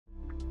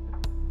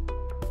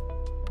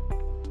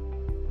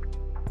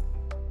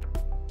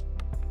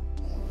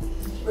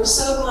We're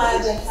so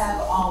glad to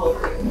have all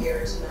of you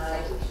here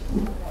tonight.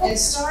 In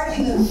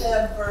starting the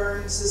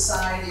Febb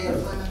Society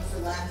of Women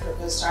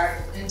Philanthropists, our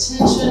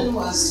intention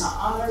was to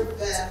honor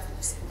Febb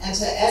and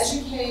to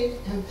educate,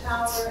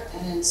 empower,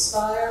 and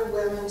inspire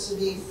women to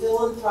be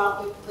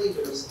philanthropic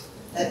leaders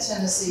at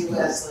Tennessee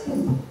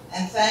Wesleyan.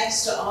 And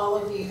thanks to all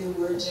of you,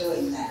 we're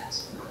doing that.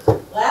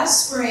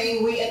 Last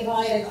spring, we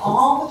invited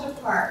all the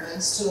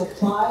departments to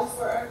apply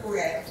for a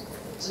grant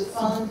to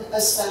fund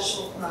a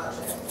special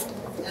project.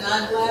 And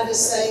I'm glad to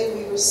say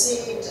we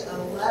received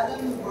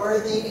 11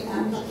 worthy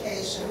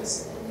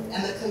applications,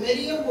 and the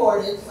committee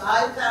awarded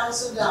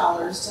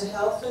 $5,000 to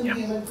Health and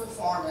Human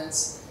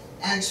Performance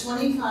and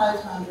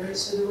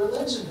 $2,500 to the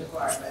Religion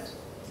Department.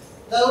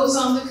 Those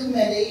on the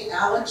committee,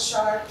 Alex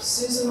Sharp,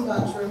 Susan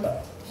Buntram,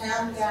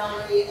 Pam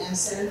Gallery, and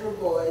Sandra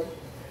Boyd,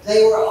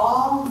 they were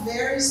all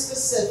very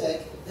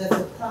specific that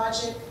the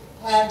project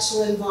had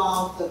to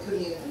involve the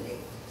community.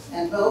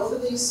 And both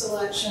of these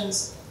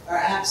selections are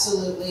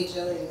absolutely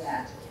doing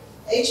that.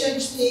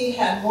 HHP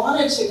had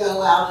wanted to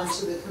go out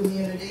into the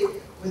community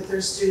with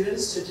their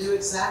students to do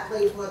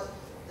exactly what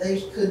they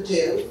could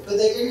do, but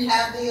they didn't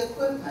have the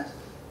equipment.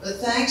 But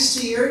thanks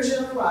to your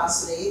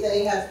generosity,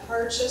 they have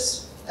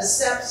purchased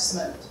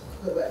assessment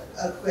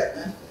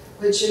equipment,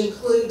 which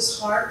includes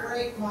heart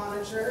rate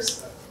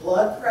monitors,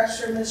 blood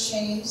pressure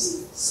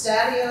machines,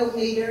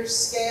 stadiometers,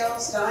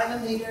 scales,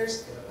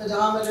 dynameters,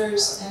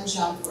 pedometers, and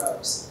jump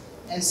ropes.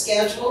 And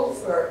scheduled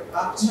for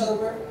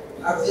October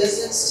are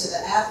visits to the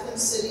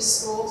Athens City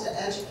School to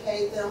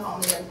educate them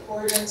on the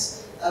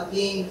importance of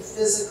being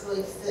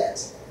physically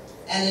fit.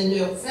 And in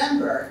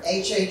November,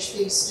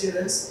 HHP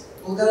students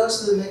will go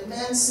to the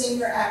McMinn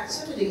Senior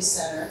Activity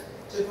Center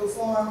to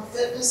perform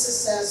fitness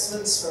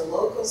assessments for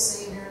local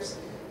seniors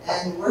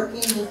and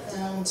working with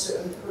them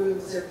to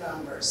improve their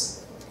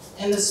numbers.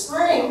 In the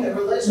spring, the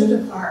Religion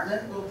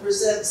Department will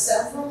present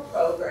several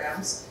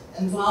programs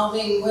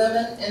involving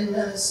women in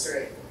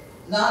ministry,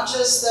 not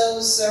just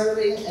those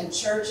serving in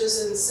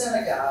churches and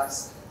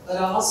synagogues, but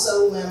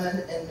also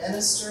women in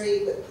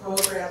ministry with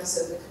programs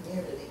in the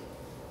community.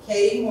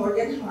 Katie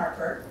Morgan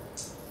Harper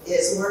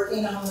is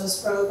working on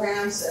those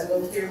programs, and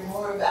we'll hear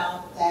more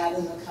about that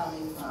in the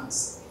coming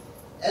months.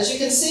 As you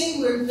can see,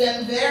 we've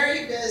been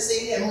very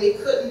busy, and we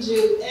couldn't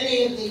do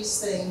any of these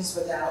things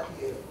without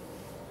you.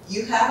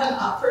 You have an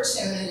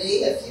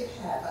opportunity, if you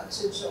haven't,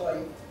 to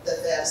join the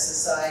Febb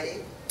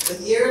Society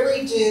with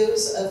yearly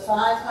dues of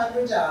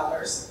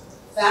 $500,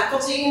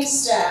 faculty and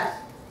staff,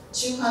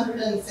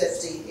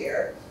 $250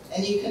 here,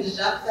 and you can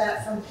deduct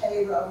that from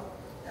payroll,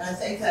 and I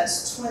think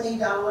that's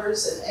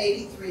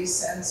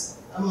 $20.83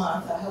 a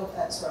month. I hope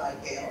that's right,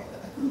 Gail.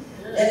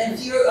 And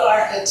if you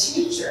are a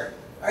teacher,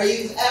 or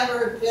you've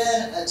ever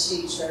been a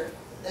teacher,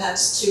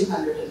 that's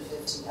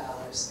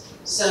 $250.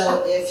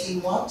 So if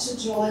you want to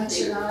join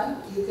tonight,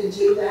 you can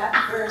do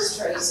that. Where's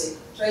Tracy?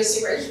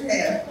 Tracy, raise your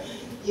hand.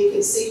 You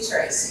can see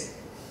Tracy.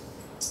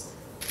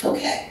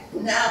 Okay,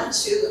 now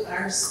to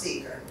our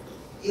speaker.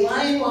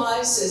 Elaine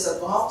Weiss is a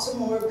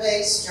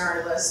Baltimore-based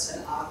journalist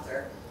and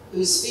author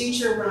whose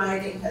feature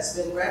writing has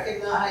been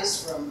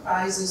recognized from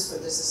prizes for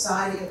the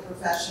Society of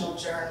Professional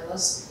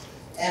Journalists,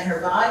 and her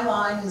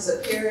byline has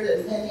appeared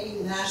in many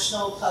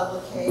national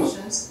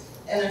publications,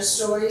 and her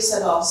stories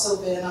have also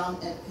been on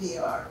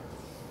NPR.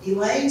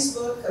 Elaine's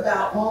book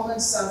about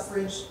women's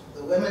suffrage,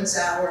 The Women's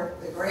Hour,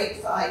 The Great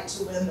Fight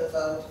to Win the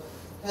Vote,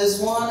 has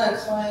won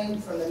acclaim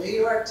from the New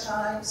York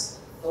Times,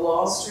 the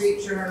Wall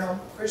Street Journal,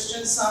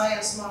 Christian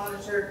Science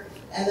Monitor,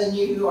 and the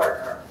New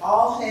Yorker,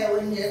 all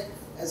hailing it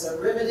as a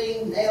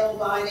riveting,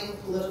 nail-biting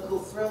political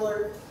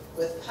thriller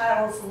with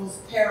powerful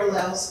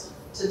parallels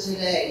to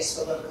today's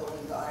political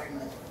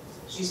environment.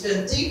 She's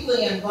been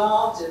deeply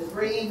involved in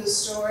bringing the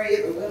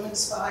story of the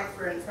women's fight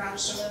for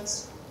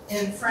enfranchisement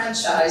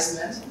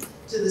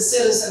to the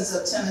citizens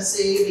of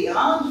Tennessee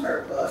beyond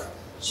her book.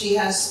 She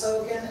has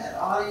spoken at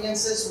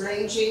audiences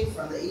ranging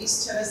from the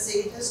East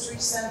Tennessee History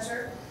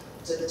Center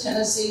to the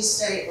Tennessee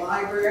State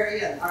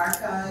Library and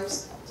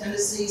Archives,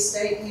 Tennessee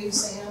State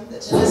Museum, the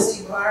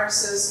Tennessee Bar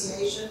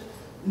Association,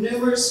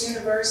 numerous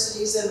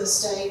universities in the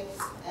state,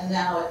 and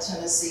now at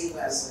Tennessee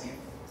Wesleyan.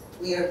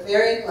 We are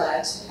very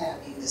glad to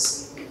have you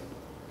this evening.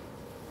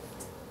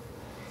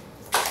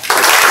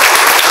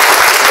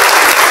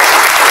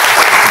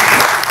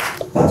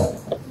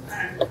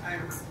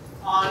 I'm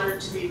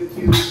honored to be with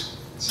you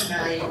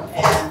tonight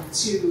and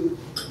to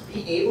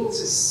be able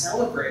to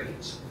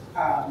celebrate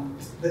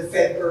the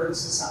Febb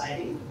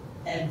Society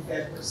and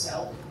Febb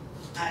herself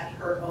at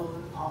her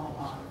own alma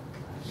mater.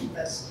 I think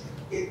that's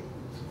it.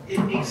 It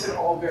makes it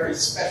all very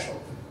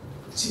special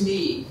to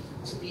me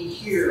to be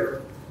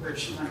here where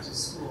she went to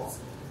school,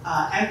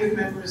 and with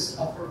members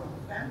of her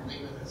own family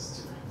with us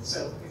tonight.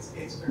 So it's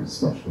very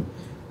special.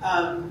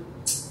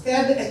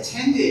 Febb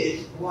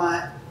attended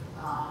what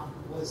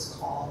was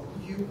called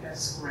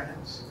U.S.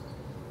 Grant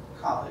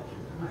College,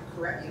 am I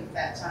correct, at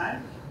that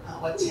time?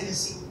 What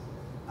Tennessee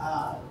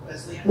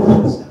Wesleyan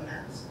was known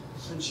as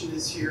when she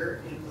was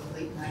here in the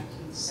late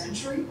 19th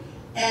century.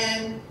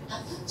 And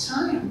at that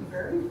time,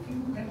 very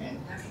few women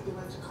actually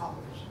went to college.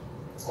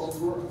 or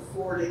were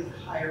afforded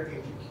higher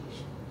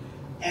education.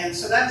 And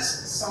so that's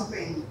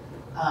something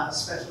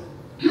special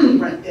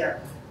right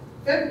there.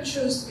 Febb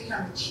chose to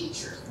become a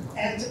teacher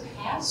and to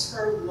pass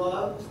her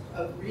love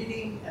of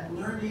reading and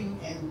learning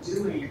and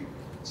doing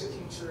to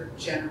future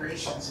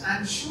generations. And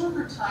I'm sure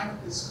her time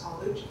at this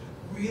college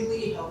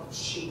really helped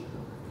shape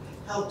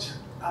her, helped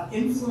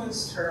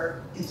influenced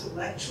her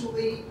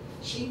intellectually,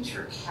 shaped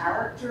her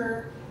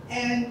character,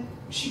 and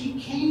she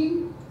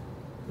became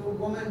the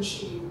woman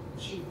she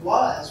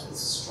was, with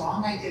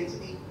strong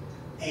identity,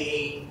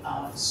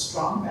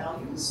 strong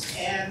values,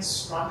 and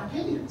strong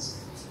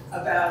opinions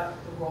about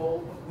the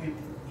role of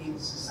women in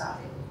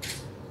society.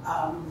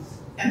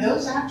 And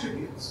those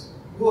attributes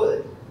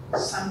would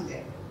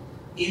someday,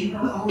 in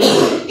her own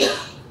way,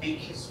 make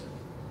history.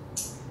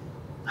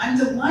 I'm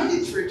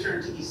delighted to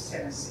return to East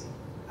Tennessee.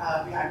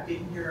 I've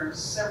been here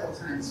several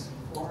times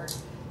before,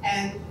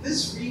 and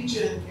this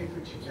region in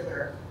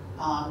particular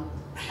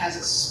has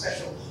a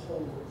special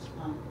hold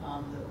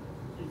on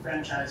the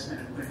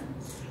enfranchisement of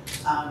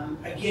women.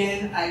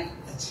 Again, I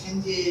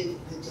attended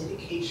the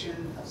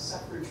dedication of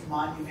suffrage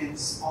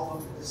monuments all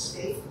over the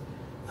state,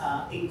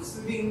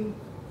 including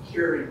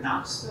here in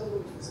Knoxville,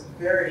 which was a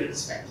very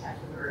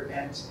spectacular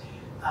event,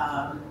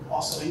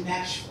 also in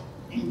Nashville,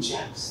 in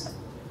Jackson.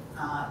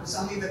 It was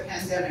only the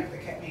pandemic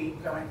that kept me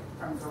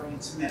from going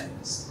to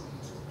Memphis.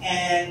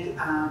 And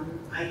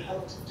I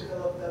helped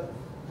develop the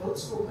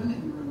Votes for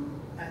Women room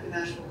at the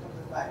National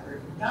Public Library.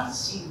 If you've not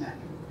seen that,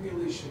 you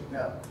really should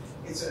go.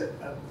 It's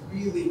a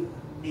really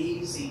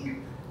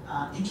amazing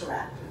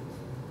interactive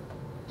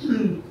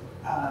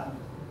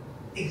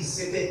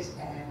exhibit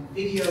and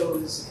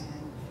videos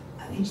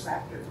and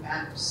interactive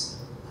maps.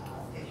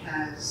 It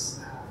has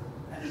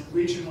an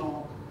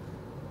original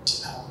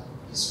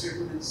History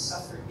of Women's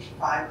Suffrage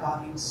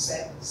 5-volume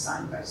set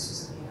signed by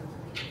Susan B.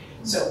 Anthony.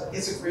 So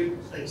it's a great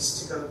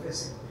place to go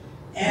visit.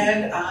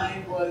 And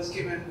I was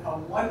given a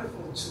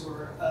wonderful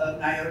tour of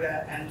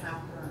Nyota and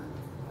Halpern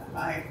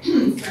by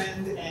my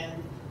friend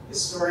and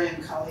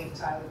historian colleague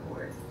Tyler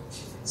Ward.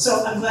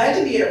 So I'm glad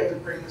to be able to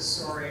bring the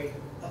story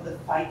of the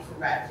fight for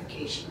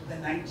ratification of the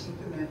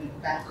 19th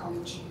Amendment back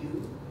home to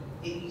you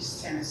in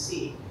East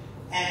Tennessee.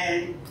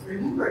 And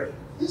remember,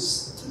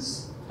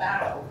 this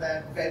battle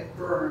that Febb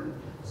Burn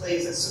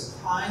plays a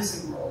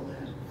surprising role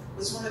in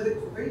was one of the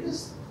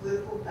greatest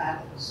political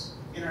battles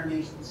in our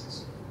nation's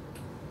history.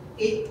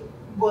 It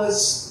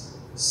was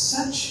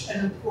such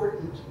an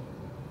important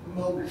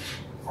moment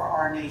for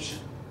our nation.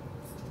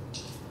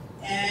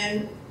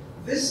 And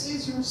this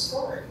is your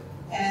story.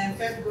 And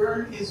Febb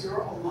Burn is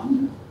your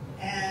alumna.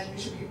 And you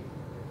should be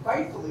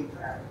rightfully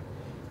proud.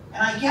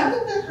 And I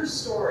gather that her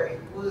story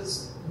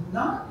was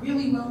not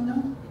really well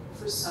known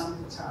for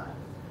some time.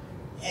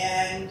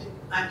 And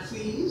I'm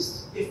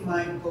pleased if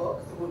my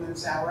book, The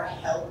Woman's Hour,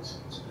 helped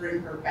to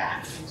bring her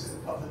back into the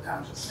public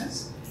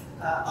consciousness.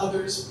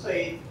 Others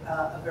played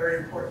a very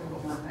important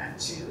role in that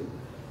too.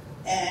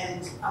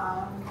 And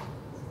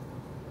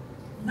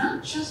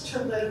not just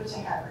her letter to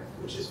Harry,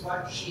 which is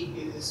what she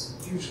is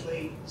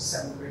usually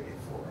celebrated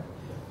for,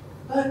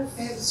 but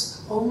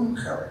Febb's own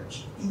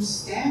courage in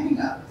standing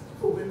up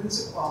for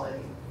women's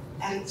equality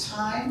at a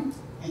time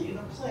and in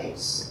a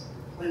place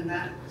when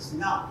that was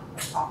not a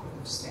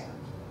popular stand.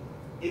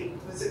 It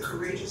was a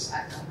courageous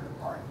act on her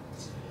part.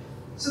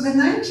 So the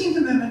 19th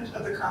Amendment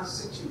of the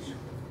Constitution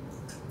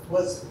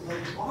was the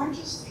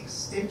largest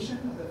extension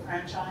of the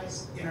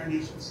franchise in our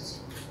nation's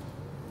history.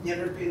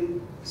 Never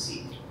been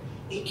received.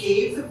 It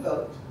gave the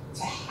vote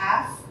to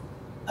half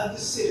of the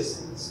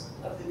citizens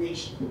of the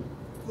nation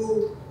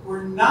who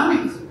were not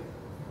included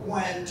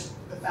when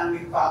the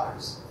Founding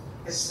Fathers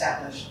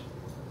established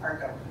our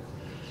government.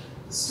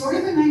 The story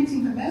of the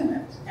 19th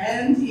Amendment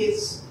and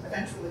its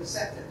eventual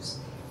acceptance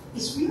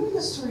is really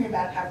a story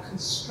about how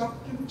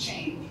constructive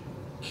change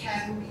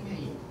can be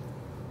made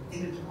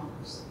in a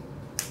democracy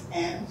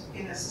and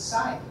in a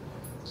society.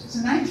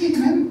 Because the 19th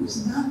Amendment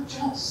was not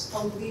just a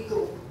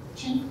legal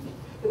change.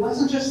 It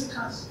wasn't just a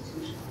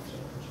constitutional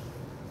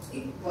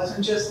change. It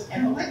wasn't just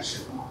an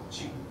election law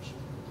change.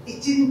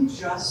 It didn't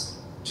just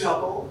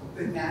double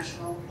the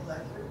national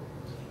electorate.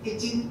 It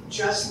didn't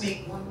just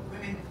make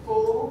women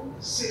full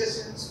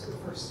citizens for the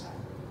first time.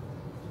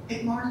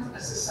 It marked a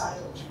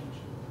societal change,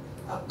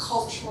 a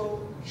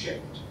cultural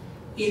shift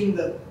in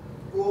the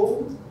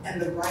role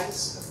and the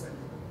rights of women.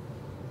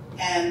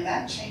 And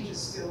that change is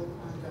still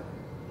ongoing.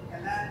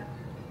 And that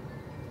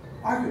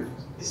argument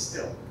is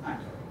still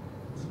ongoing.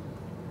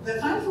 The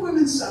fight for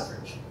women's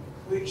suffrage,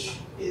 which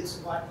is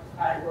what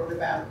I wrote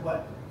about,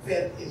 what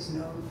Febb is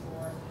known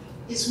for,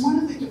 is one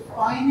of the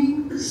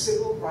defining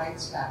civil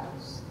rights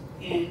battles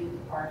in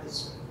our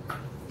history.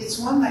 It's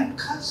one that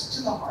cuts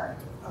to the heart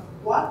of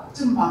what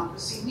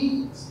democracy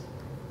means.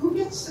 Who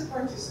gets to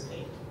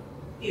participate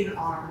in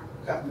our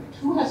government?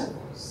 Who has a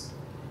voice?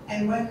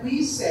 And when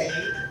we say,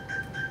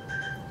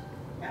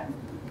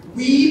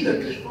 we the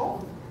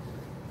people,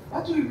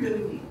 what do we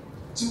really mean?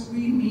 Do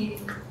we mean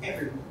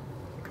everyone?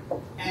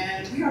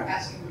 And we are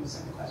asking them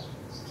some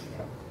questions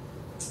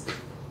today.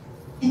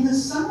 In the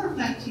summer of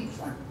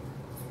 1920,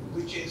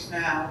 which is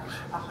now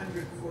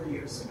 104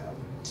 years ago.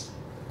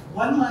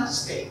 One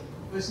last state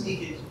was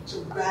needed to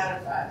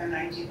ratify the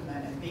 19th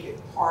Amendment, make it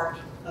part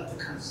of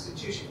the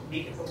Constitution,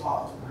 make it the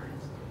law of the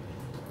land.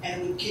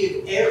 And it would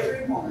give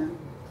every woman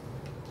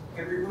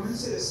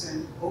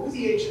citizen over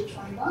the age of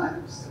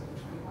 21, still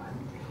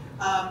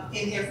 21,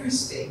 in every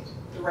state,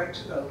 the right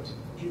to vote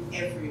in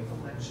every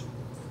election.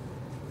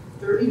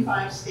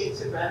 35 states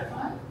had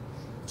ratified,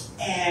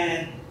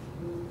 and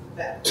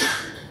that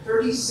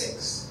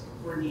 36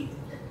 were needed,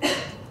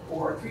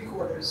 or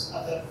 3/4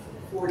 of the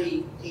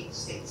 48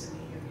 states in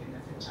the Union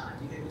at the time.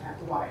 You didn't have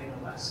Hawaii and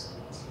Alaska.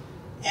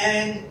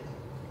 And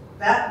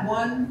that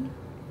one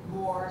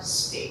more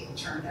state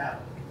turned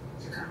out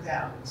to come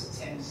down to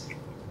Tennessee.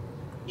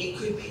 It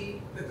could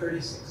be the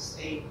 36th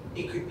state.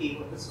 It could be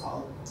what was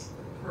called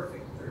the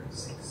perfect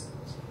 36.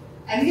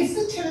 And if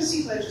the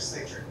Tennessee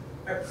legislature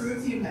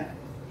approved the amendment,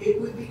 it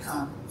would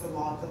become the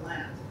law of the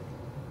land.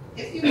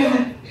 If the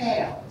amendment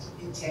failed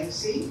in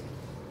Tennessee,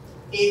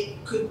 the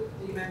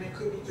amendment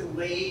could be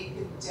delayed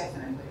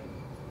indefinitely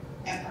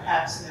and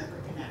perhaps never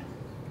enacted.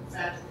 In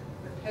fact,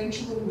 the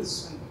pendulum was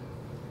swinging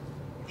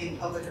in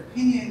public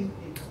opinion,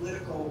 in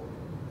political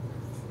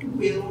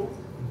will,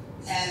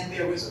 and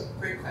there was a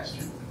great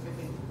question if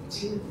it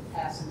didn't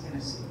pass in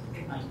Tennessee,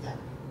 it might die.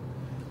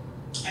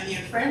 And the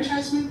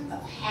enfranchisement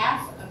of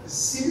half of the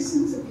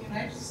citizens of the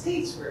United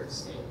States were at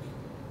stake.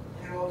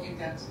 And it all came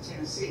down to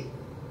Tennessee.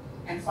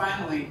 And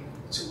finally,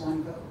 to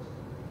one vote,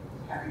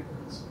 Harry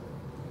Burns.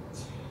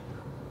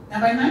 Now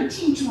by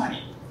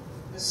 1920,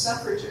 the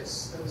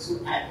suffragists, those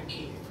who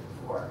advocated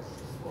for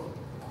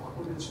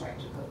women's right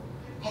to vote,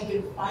 had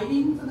been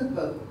fighting for the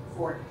vote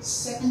for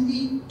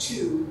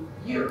 72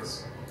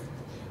 years.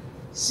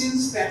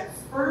 Since that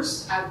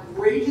first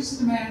outrageous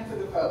demand for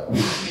the vote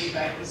was made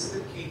by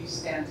Elizabeth Cady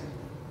Stanton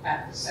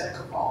at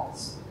Seneca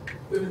Falls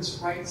Women's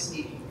Rights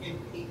Meeting in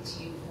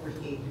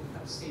 1848 in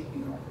upstate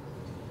New York.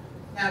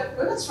 Now,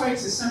 women's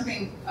rights is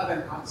something of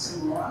an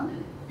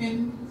oxymoron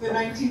in the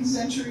 19th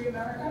century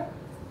America,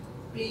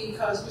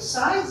 because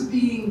besides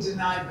being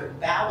denied the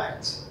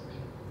ballot,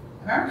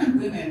 American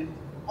women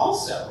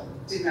also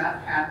did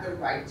not have the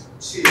right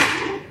to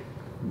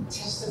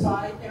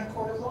testify in a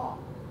court of law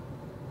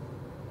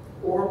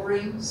or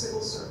bring civil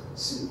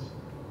suit.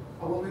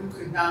 A woman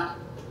could not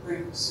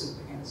bring suit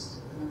against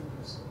another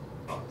person.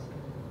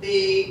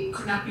 They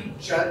could not be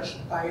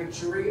judged by a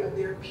jury of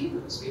their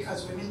peers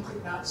because women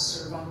could not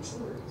serve on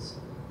juries.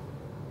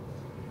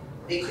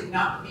 They could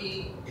not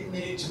be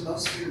admitted to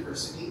most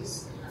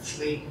universities.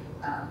 Actually,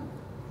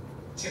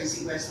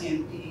 Tennessee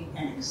Wesleyan being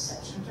an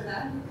exception to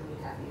that, a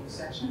really happy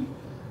exception.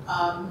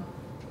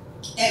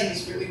 And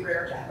it's really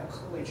rare to have a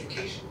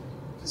co-education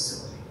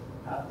facility.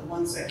 The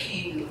ones that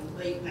came in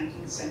the late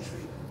 19th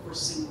century were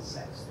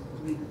single-sex, they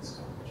were women's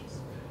colleges.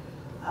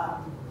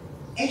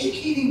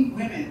 Educating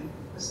women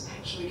was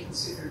actually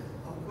considered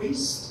a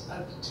waste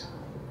of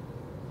time.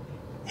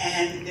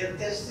 And their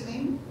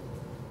destiny,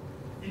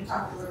 in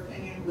popular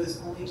opinion,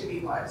 was only to be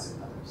wives and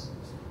mothers.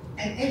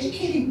 And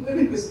educating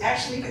women was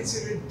actually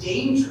considered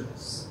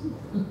dangerous.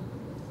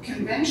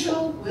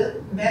 Conventional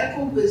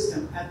medical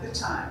wisdom at the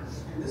time,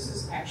 and this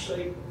is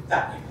actually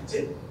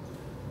documented,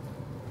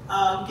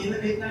 in the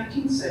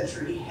mid-19th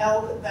century,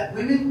 held that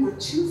women were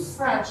too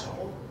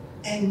fragile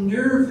and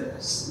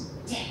nervous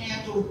to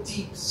handle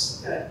deep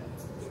study.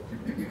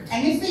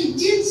 And if they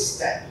did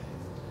study,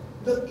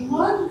 their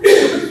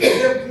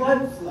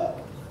blood flow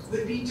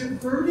would be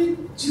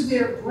diverted to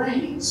their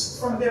brains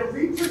from their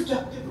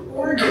reproductive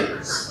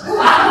organs,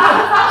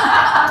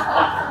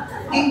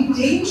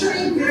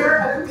 endangering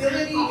their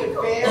ability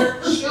to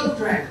bear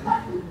children.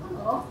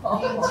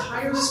 The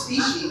entire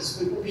species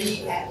would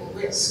be at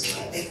risk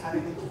if they got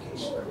an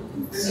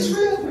education. This is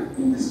real.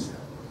 This is real.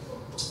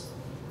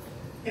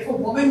 If a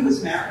woman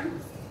was married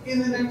in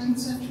the 19th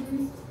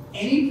century,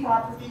 any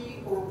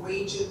property or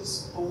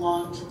wages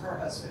belonged to her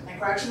husband. And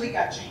gradually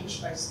got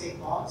changed by state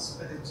laws,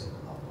 but it took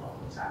a long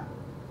time.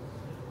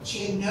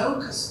 She had no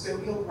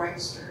custodial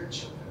rights to her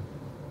children.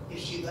 If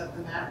she left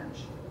the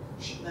marriage,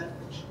 she left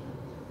the children.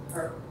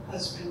 Her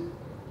husband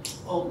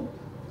owned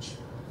the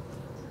children.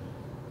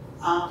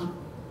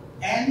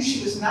 And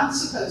she was not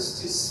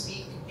supposed to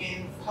speak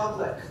in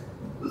public.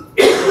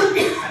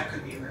 That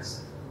could be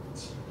arrested.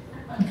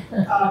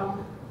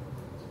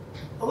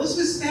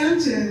 Elizabeth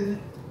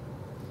Stanton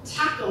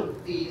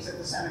tackled these at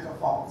the Seneca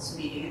Falls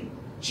meeting.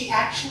 She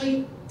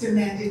actually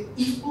demanded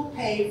equal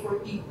pay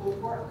for equal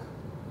work.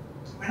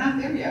 We're not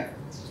there yet,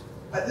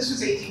 but this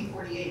was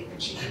 1848,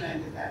 and she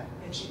demanded that,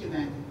 and she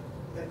demanded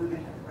that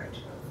women have the right to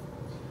vote.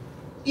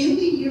 In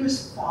the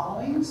years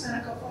following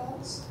Seneca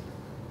Falls,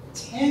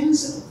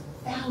 tens of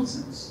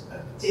thousands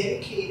of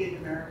dedicated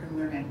American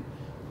women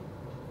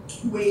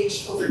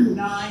waged over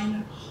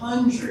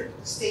 900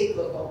 state,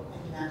 local,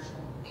 and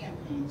national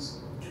campaigns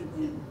to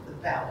win the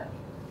ballot.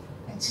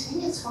 And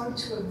today it's hard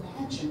to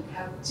imagine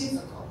how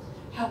difficult,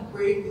 how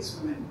brave these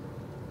women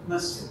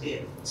must have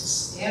been to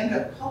stand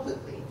up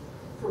publicly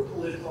for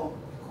political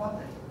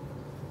equality.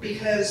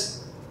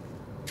 Because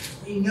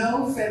we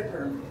know Febb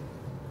burned it,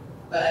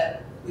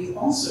 but We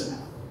also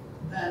know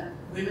that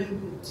women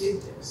who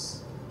did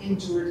this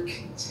endured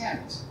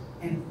contempt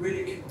and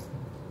ridicule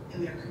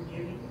in their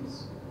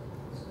communities,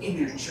 in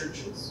their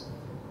churches,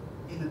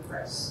 in the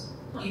press,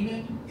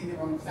 even in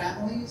their own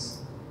families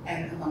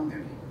and among their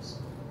neighbors.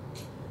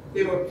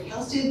 They were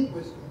pelted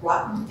with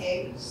rotten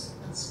eggs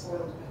and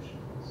spoiled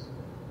vegetables.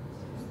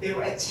 They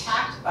were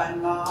attacked by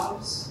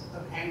mobs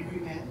of angry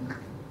men.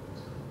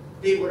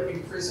 They were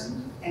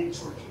imprisoned and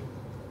tortured.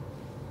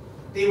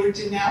 They were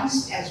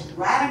denounced as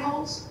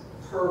radicals,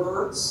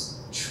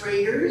 perverts,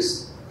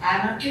 traitors,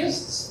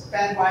 anarchists,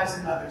 bad wives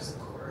and mothers, of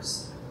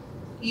course,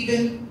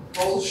 even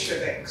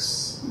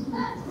Bolsheviks.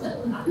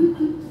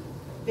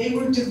 They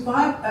were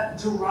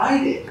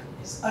derided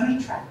as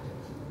unattractive,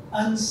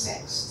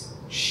 unsexed,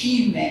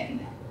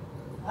 she-men.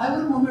 Why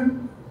would a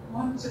woman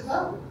want to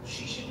vote?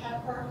 She should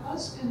have her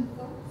husband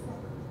vote for her.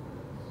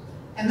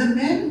 And the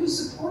men who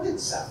supported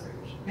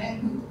suffrage, men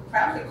who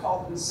proudly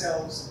called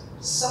themselves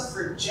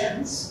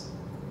suffragents,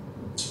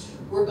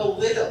 were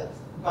belittled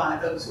by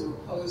those who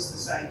opposed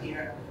this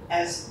idea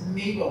as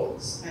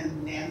Mabels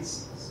and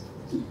Nancys.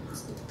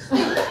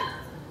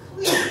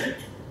 Clearly,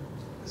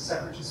 the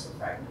suffragists were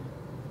frightened.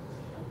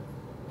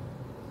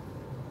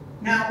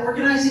 Now,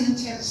 organizing in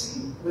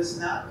Tennessee was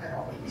not at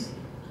all easy.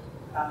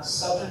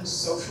 Southern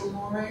social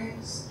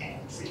mores and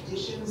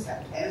traditions,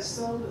 that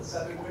pedestal that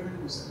Southern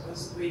women were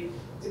supposedly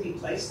to be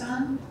placed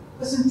on,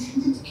 was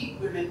intended to keep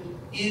women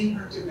in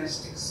her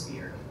domestic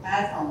sphere,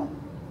 at home,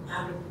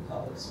 out of the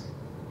public sphere.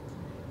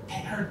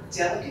 And her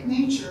delicate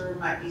nature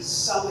might be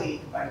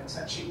sullied by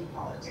touching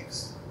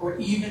politics or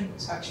even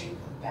touching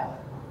a ballot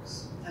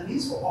box. And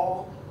these were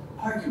all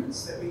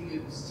arguments that we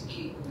used to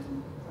keep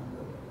women from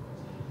voting.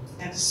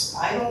 And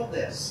despite all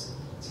this,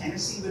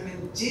 Tennessee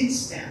women did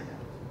stand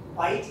up,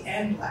 white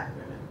and black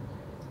women,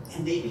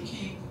 and they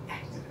became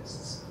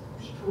activists.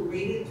 They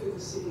paraded through the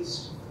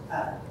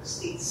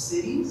state's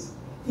cities.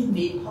 They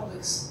made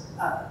public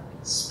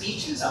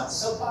speeches on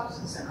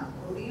soapboxes and on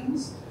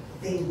podiums.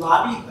 They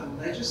lobbied the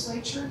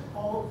legislature,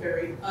 all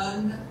very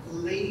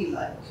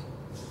unladylike.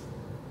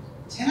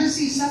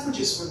 Tennessee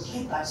suffragists were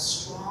led by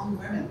strong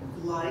women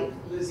like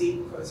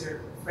Lizzie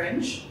Crozier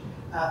French,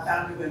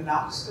 founder of the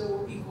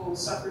Knoxville Equal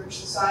Suffrage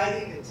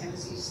Society, the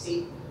Tennessee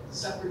State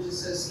Suffrage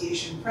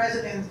Association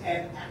president,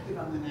 and active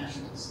on the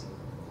national scene.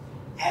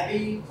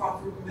 Abby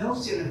Crawford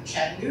Milton of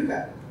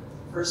Chattanooga,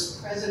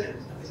 first president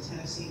of the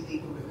Tennessee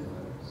League of Women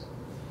Voters.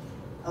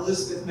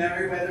 Elizabeth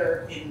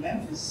Merriweather in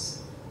Memphis,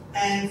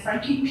 and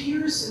Frankie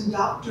Pierce and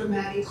Dr.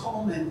 Maddie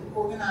Coleman,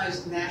 who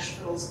organized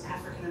Nashville's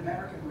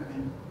African-American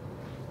women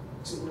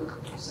to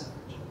work for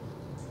suffrage.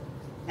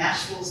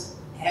 Nashville's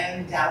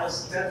and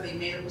Dallas Dudley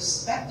made it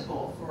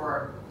respectable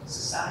for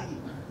society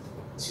women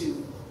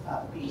to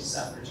be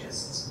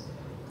suffragists.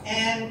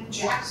 And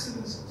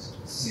Jackson's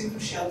Sue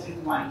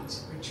Shelton White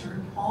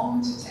returned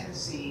home to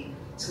Tennessee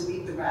to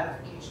lead the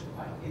ratification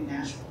fight in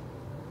Nashville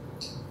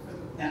for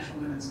the National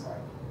Women's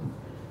Party.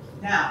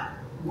 Now,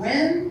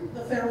 when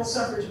the federal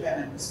suffrage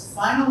amendment was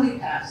finally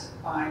passed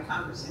by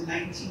Congress in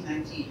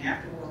 1919,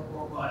 after World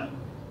War I,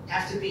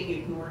 after being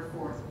ignored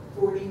for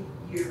 40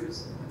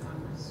 years in the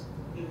Congress,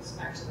 it was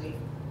actually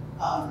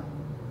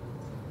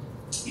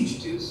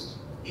introduced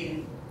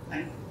in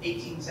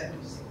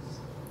 1876.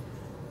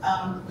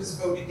 Was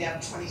voted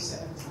down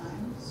 27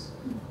 times.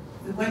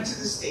 It went to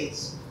the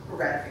states for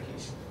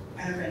ratification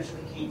and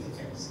eventually came to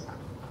Tennessee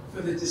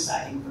for the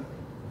deciding vote.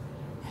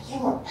 And there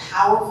were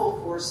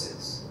powerful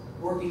forces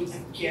working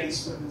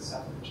against women's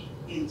suffrage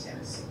in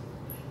Tennessee.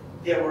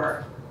 There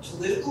were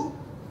political,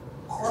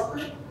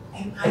 corporate,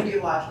 and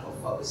ideological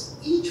foes,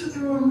 each with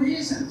their own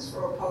reasons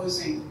for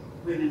opposing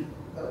women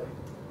voting.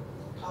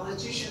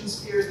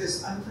 Politicians feared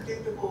this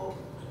unpredictable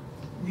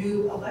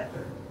new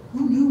electorate.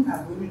 Who knew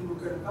how women were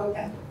going to vote?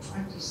 And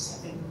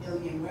 27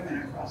 million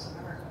women across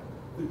America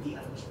would be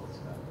eligible to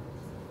vote.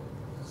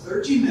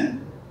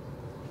 Clergymen,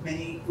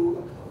 many who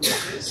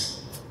opposed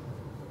this,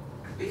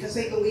 because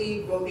they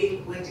believed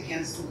voting went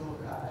against the will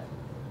of God,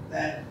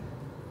 that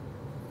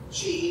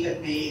she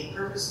had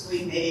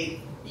purposely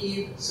made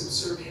Eve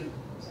subservient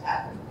to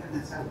Adam, and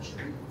that's how it should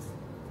be.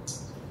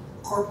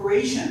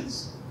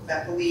 Corporations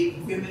that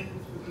believed women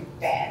would be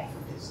bad for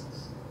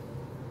business.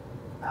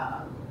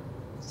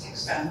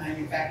 Textile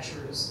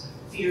manufacturers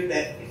feared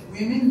that if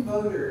women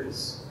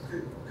voters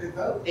could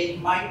vote, they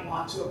might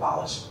want to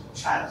abolish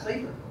child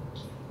labor.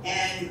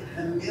 And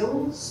the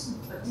mills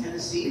of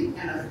Tennessee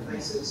and other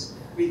places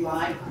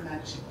relied on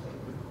that cheap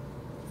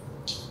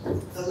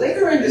labor. The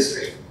liquor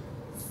industry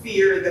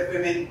feared that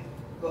women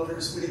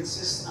voters would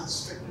insist on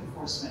strict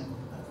enforcement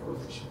of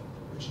prohibition,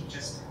 which had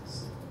just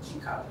passed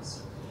in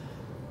Congress.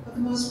 But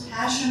the most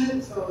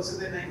passionate foes of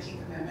the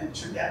 19th Amendment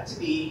turned out to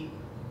be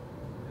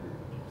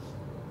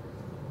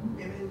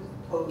women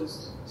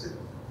opposed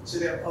to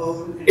their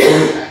own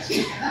interests.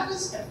 And that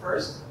was, at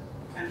first,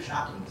 kind of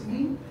shocking to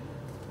me.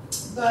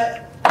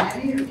 But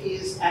many of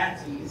these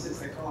antis, as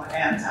they call it,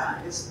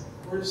 antis,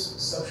 were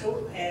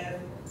social and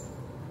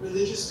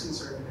religious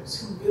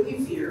conservatives who really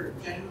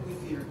genuinely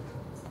feared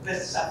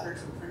that suffrage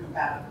would bring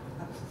about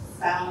a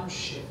profound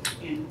shift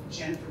in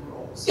gender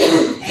roles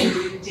and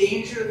would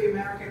endanger the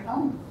American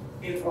home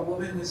if a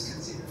woman was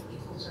considered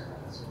equal to her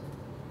husband,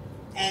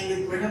 and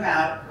would bring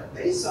about what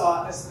they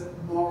saw as the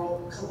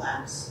moral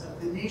collapse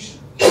of the nation.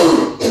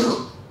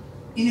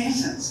 In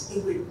essence,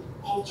 it would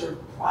alter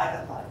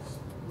private life,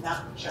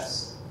 not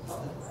just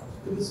public life.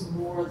 It was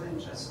more than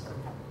just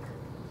public life.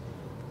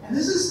 And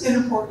this is an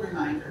important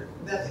reminder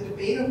that the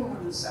debate over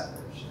women's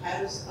suffrage,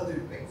 as other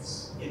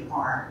debates in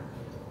our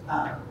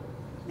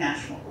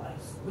national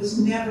life, was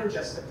never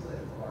just a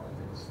political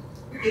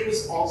argument. It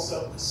was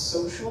also a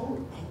social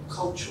and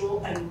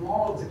cultural and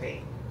moral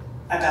debate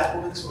about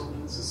women's role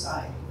in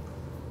society,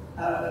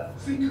 a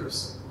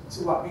precursor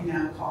to what we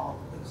now call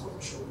the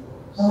cultural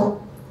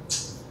wars.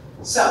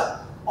 So,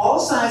 all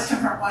sides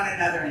confront one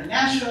another in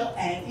Nashville,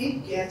 and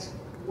it gets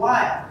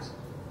wild.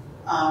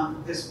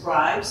 There's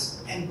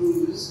bribes and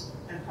booze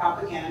and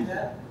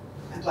propaganda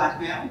and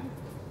blackmail,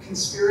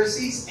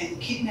 conspiracies and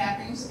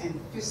kidnappings and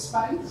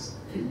fistfights.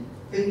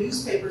 The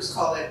newspapers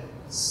call it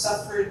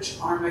suffrage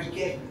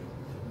Armageddon.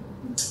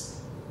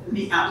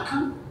 The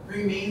outcome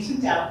remains in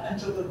doubt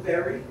until the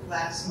very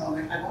last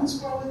moment. I won't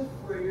spoil it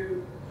for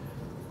you,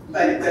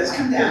 but it does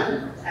come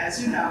down,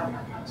 as you know,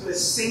 to a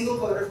single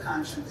vote of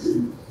conscience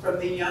from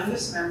the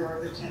youngest member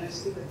of the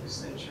Tennessee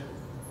legislature,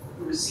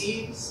 who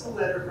receives a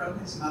letter from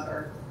his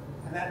mother,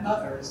 and that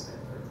mother is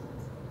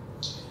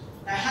Febb.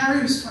 Now,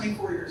 Harry was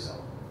 24 years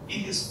old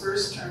in his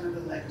first term in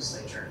the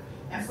legislature,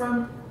 and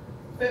from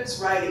Febb's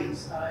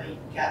writings, I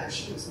gather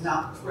she was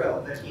not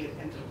thrilled that he had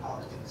entered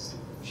politics.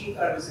 She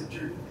thought it was a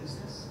dirty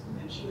business,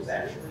 and she was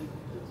actually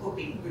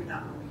hoping he would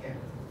not run again.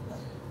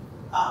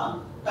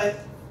 But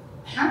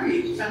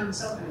Harry found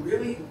himself in a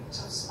really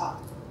tough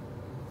spot.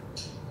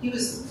 He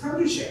was the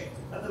protege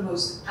of the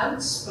most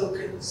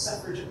outspoken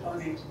suffrage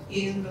opponent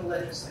in the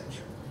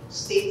legislature,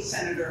 State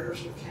Senator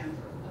Herschel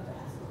Cantor of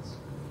Athens.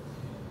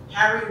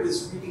 Harry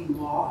was reading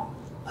law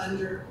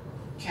under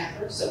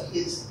Cantor, so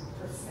his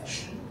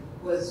profession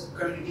was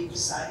going to be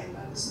decided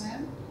by this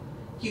man.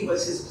 He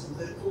was his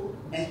political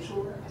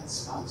mentor and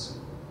sponsor.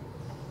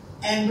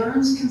 And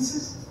Burns'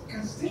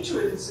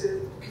 constituents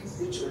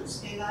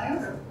in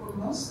Iona were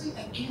mostly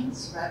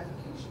against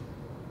ratification.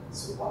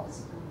 So what was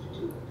he going to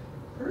do?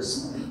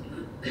 Personally,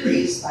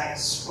 raised by a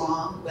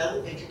strong,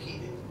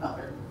 well-educated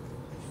mother,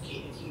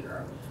 educated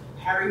hero,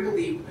 Harry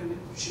believed women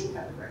should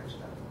have the right to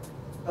vote.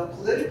 But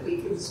politically,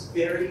 it was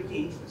very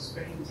dangerous for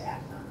him to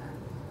act on that.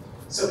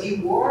 So he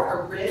wore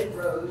a red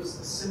rose,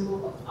 a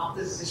symbol of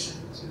opposition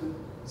to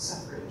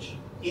suffrage,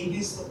 in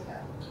his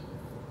lapel,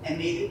 and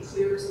made it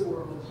clear to the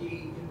world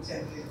he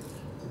intended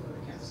to vote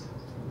against it.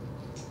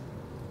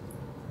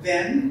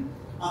 Then,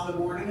 on the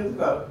morning of the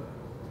vote,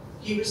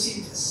 he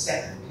received a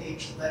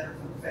 7-page letter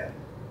from Febb,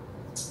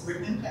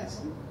 written in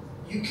pencil.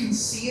 You can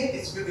see it.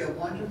 It's really a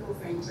wonderful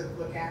thing to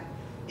look at.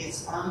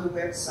 It's on the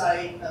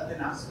website of the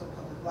Knoxville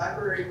Public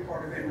Library,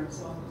 part of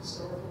Edward's own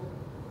historical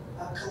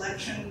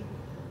collection.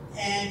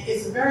 And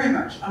it's very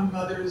much a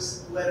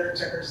mother's letter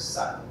to her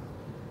son.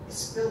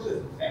 It's filled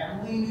with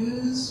family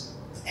news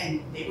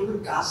and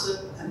neighborhood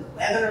gossip and the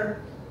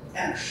weather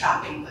and a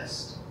shopping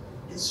list,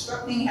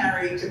 instructing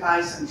Harry to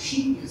buy some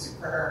sheet music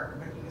for her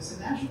when he was in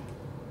Nashville.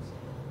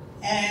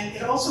 And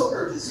it also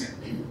urges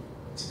him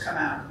to come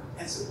out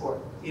and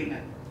support the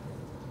amendment.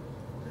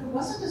 But it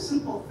wasn't a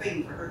simple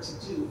thing for her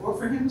to do, or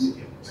for him to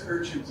do, to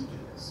urge him to do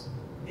this.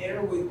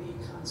 There would be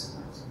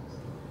consequences.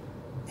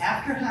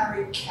 After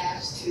Harry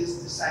cast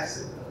his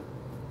decisive vote,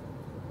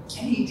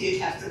 and he did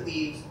have to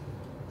leave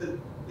the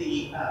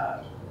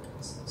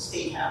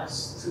State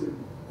House through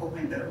a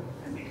window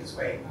and make his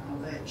way on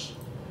a ledge,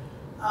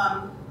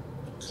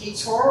 he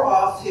tore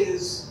off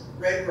his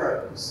red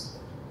rose.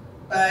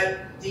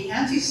 But the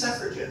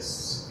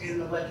anti-suffragists in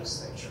the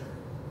legislature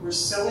were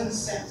so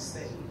incensed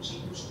that he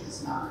changed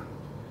his mind,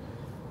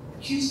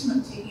 accused him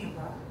of taking a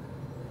bribe.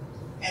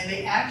 And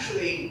they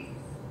actually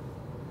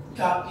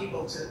got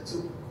people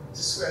to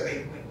swear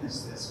they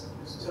witnessed this,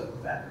 which was total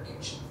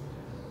fabrication.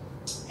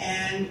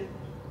 And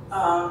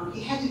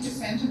he had to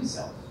defend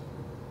himself,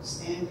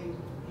 standing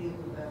in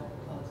the well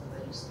of the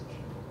legislature.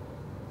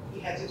 He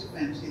had to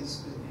defend his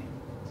good name.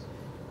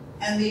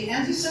 And the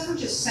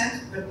anti-suffragists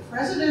sent the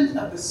president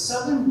of the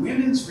Southern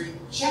Women's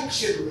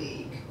Rejection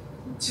League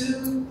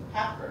to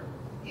Happer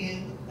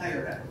in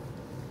Iona.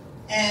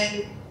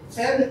 And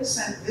Febb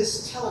sent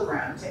this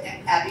telegram to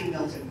Abby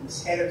Milton,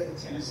 who's head of the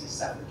Tennessee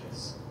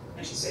suffragists.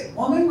 And she said,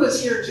 "Woman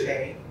was here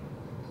today,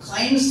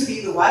 claims to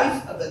be the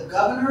wife of the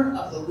governor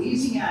of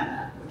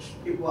Louisiana," which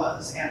it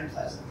was, Ann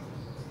Pleasant,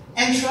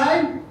 "and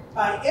tried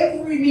by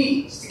every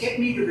means to get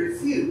me to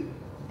refute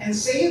and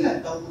say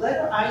that the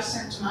letter I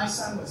sent to my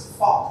son was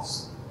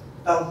false.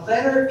 The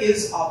letter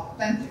is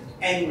authentic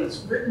and was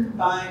written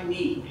by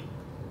me.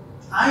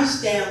 I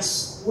stand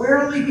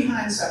squarely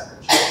behind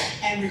suffrage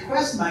and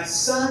request my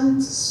son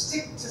to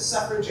stick to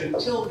suffrage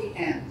until the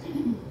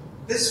end.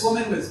 This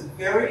woman was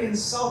very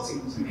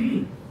insulting to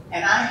me,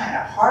 and I had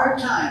a hard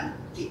time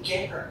to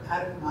get her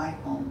out of my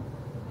home."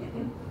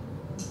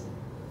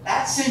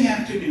 That same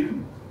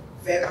afternoon,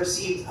 Febb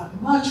received a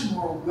much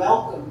more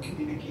welcome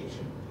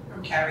communication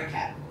from Carrie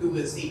Catt, who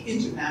was the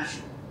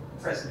international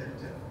president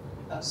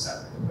of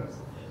suffrage,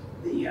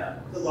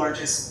 the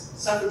largest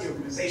suffrage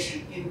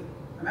organization in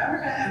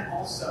America, and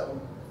also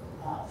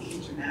the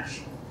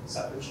International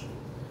Suffrage League.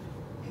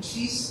 And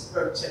she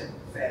wrote to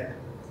Febb,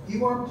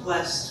 "You are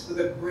blessed with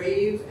a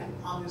brave and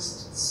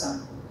honest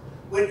son.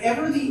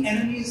 Whatever the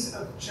enemies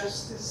of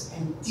justice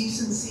and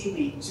decency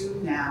may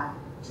do now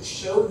to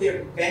show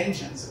their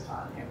vengeance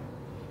upon him,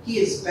 he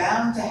is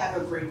bound to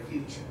have a great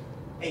future,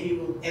 and you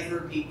will ever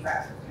be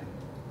proud of him."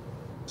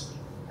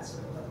 That's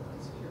what love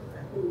was here,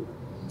 right?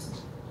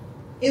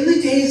 In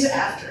the days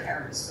after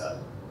Harry's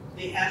vote,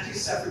 the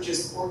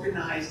anti-suffragists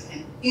organized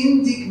an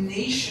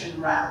indignation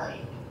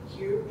rally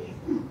here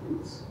in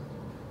Bruce,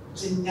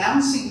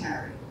 denouncing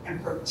Harry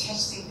and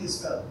protesting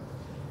his vote,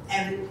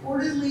 and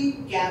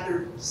reportedly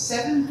gathered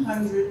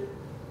 700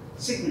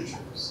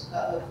 signatures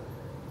of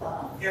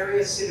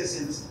area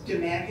citizens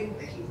demanding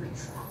that he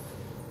retract.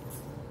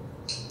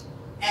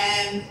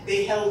 And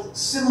they held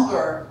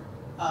similar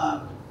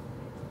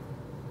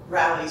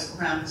rallies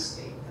around the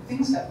state. And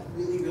things got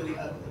really, really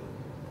ugly.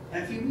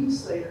 And a few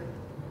weeks later,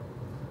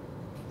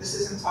 this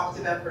isn't talked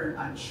about very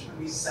much when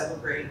we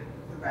celebrate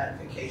the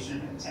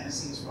ratification of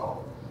Tennessee's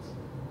role.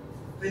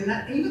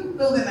 Even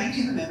though the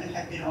 19th Amendment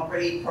had been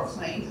already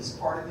proclaimed as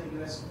part of the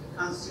U.S.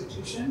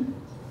 Constitution,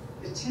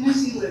 the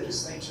Tennessee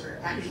legislature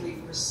actually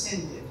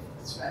rescinded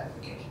its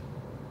ratification.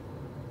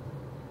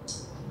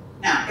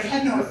 Now, it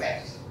had no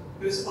effect.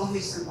 It was only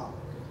symbolic.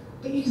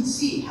 But you can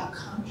see how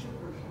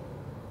controversial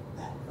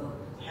that vote,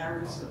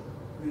 Harry's vote,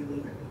 really,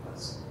 really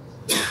was.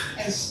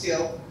 And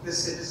still, the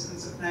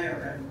citizens of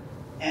Niagara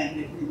and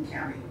Newton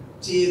County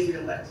did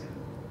re-elect him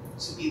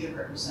to be the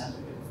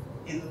representative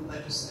in the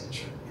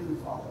legislature in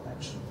the fall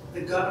election.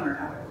 The governor,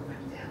 however,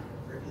 went down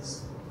for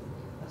his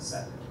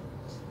suffrage.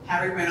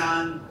 Harry went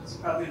on, as you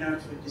probably know, to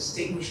a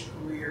distinguished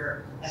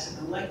career as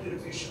an elected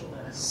official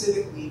and a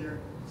civic leader.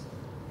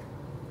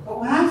 But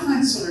what I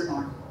find so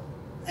remarkable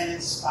and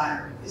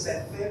inspiring is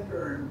that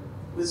Febb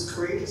was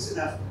courageous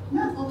enough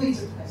not only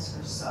to press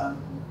her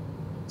son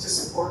to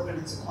support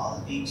women's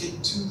equality, to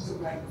do the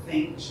right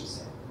thing, she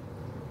said.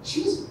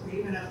 She was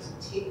brave enough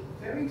to take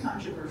very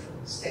controversial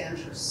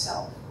stands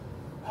herself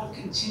while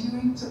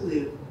continuing to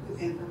live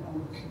within her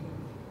own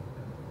community.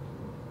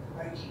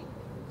 Right here.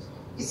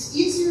 It's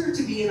easier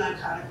to be an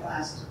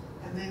iconoclast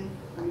and then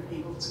you're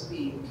able to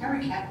leave.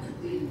 Carrie Catt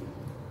could leave.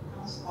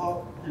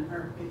 All in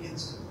her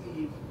opinions could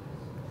leave.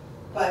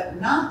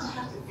 But not to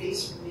have to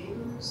face your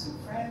neighbors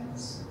and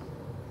friends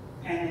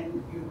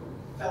and your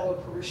fellow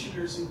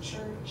parishioners in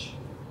church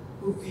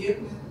who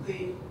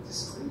vehemently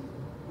disagree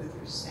with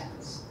your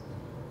stance.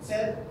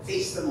 Febb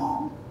faced them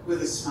all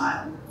with a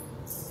smile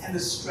and the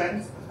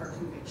strength of her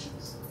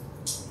convictions.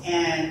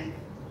 And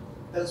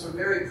those were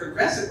very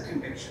progressive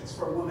convictions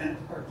for a woman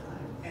of her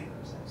time and her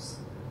place.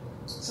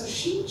 So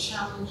she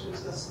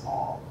challenges us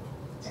all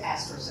to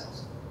ask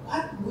ourselves,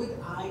 what would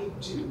I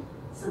do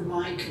for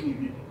my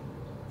community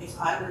if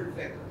I were in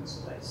Feb's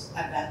place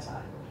at that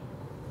time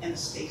and the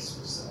stakes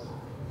were so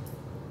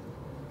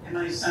high? And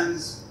my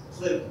son's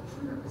political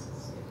career was at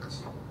stake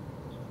too.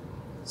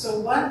 So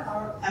what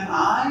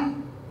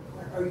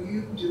are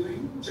you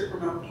doing to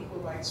promote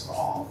equal rights for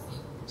all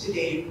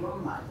today in your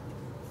own life,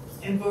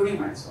 and voting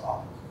rights for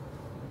all,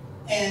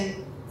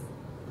 and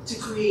to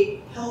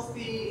create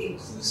healthy,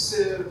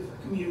 inclusive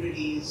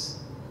communities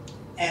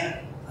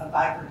and a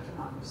vibrant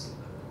democracy?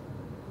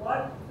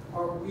 What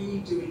are we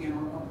doing in our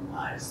own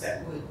lives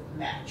that would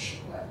match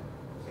what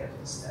Febb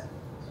has done?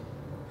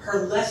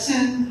 Her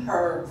lesson,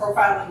 her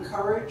profiling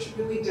courage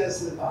really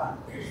does live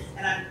on.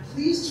 And I'm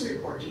pleased to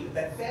report to you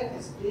that Febb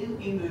has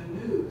been in the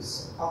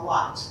news a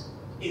lot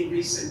in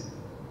recent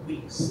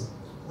weeks.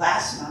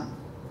 Last month,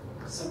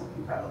 some of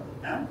you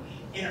probably know,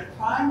 in a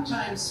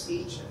primetime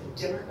speech at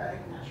the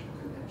Democratic National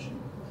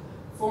Convention,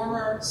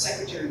 former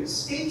Secretary of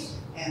State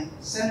and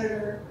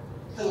Senator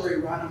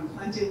Hillary Rodham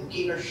Clinton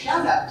gave a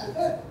shout out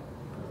to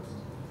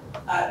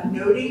Febb,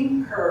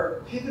 noting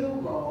her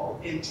pivotal role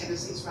in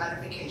Tennessee's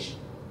ratification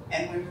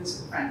and women's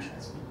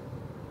enfranchisement.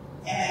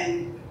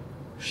 And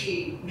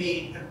she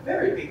made a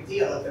very big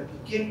deal at the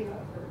beginning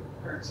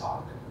of her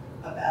talk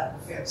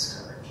about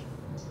Febb's courage.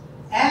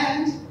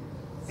 And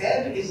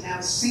Febb is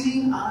now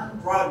singing on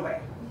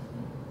Broadway.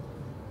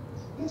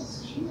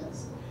 Yes, she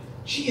is.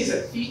 She is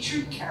a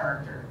featured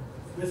character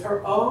with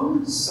her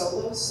own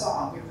solo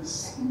song in the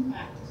second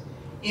act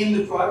in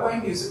the Broadway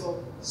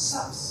musical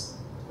Sus,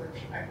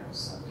 which I know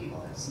some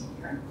people have seen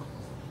here.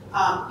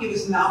 It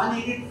was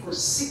nominated for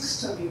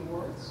 6 Tony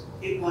Awards.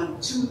 It won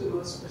 2 of the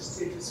most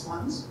prestigious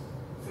ones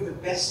for the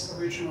Best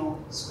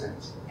Original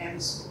Script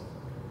and Score.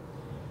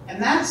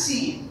 And that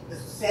scene, with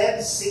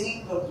Febb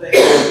singing the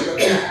lyrics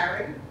to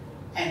Harry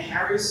and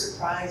Harry's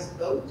surprise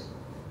vote,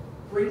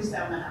 brings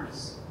down the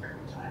house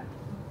every time.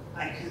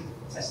 I can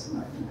testify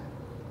to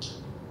that.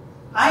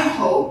 I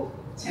hope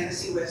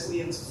Tennessee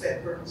Wesleyan's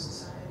Febb Burns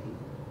Society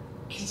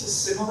gets a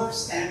similar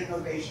standing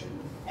ovation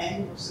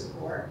and your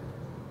support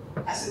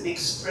as it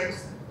makes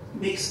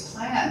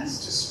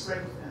plans to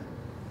strengthen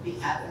the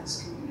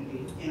Athens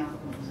community in our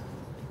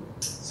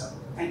hometown. So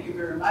thank you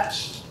very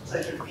much.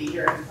 Pleasure to be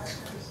here. Any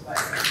questions?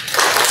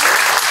 Bye.